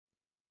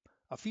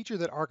A feature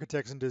that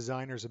architects and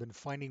designers have been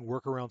finding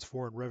workarounds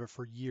for in Revit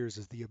for years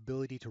is the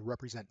ability to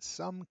represent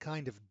some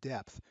kind of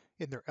depth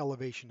in their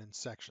elevation and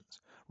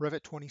sections.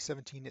 Revit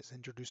 2017 has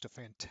introduced a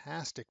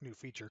fantastic new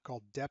feature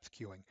called depth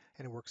queuing,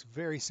 and it works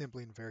very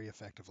simply and very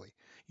effectively.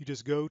 You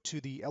just go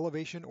to the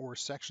elevation or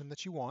section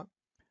that you want,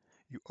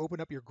 you open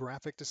up your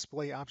graphic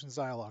display options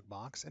dialog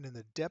box, and in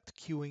the depth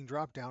queuing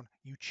dropdown,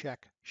 you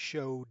check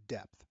show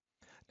depth.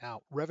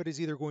 Now, Revit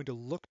is either going to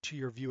look to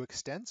your view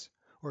extents,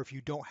 or if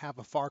you don't have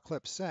a far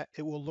clip set,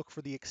 it will look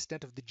for the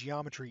extent of the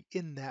geometry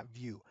in that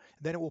view.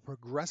 Then it will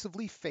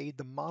progressively fade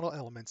the model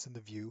elements in the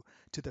view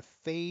to the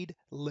fade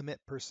limit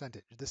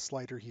percentage, this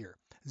slider here.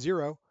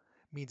 0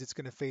 means it's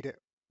going to fade it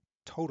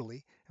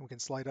totally, and we can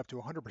slide up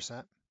to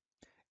 100%,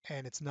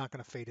 and it's not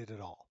going to fade it at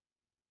all.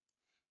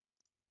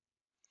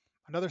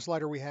 Another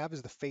slider we have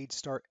is the fade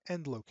start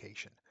end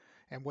location.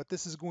 And what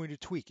this is going to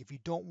tweak, if you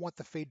don't want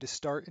the fade to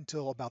start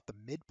until about the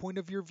midpoint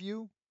of your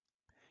view,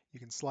 you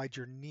can slide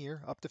your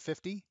near up to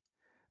 50.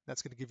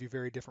 That's going to give you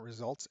very different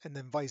results. And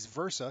then vice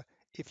versa,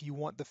 if you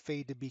want the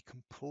fade to be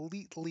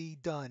completely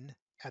done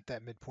at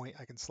that midpoint,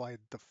 I can slide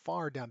the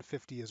far down to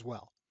 50 as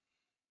well.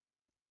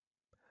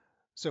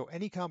 So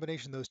any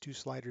combination of those two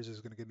sliders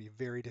is going to give me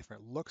very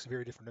different looks,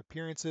 very different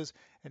appearances,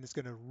 and it's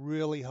going to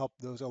really help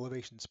those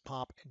elevations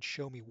pop and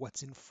show me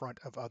what's in front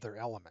of other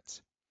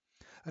elements.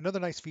 Another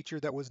nice feature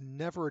that was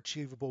never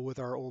achievable with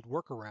our old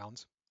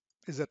workarounds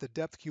is that the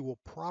depth queue will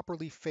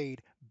properly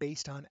fade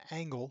based on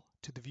angle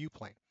to the view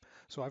plane.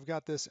 So I've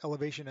got this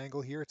elevation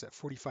angle here, it's at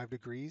 45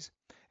 degrees,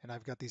 and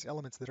I've got these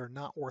elements that are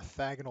not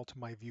orthogonal to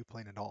my view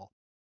plane at all.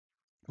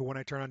 But when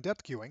I turn on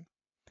depth queuing,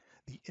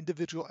 the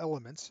individual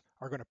elements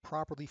are going to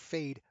properly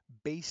fade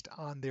based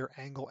on their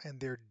angle and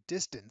their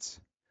distance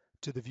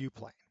to the view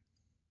plane.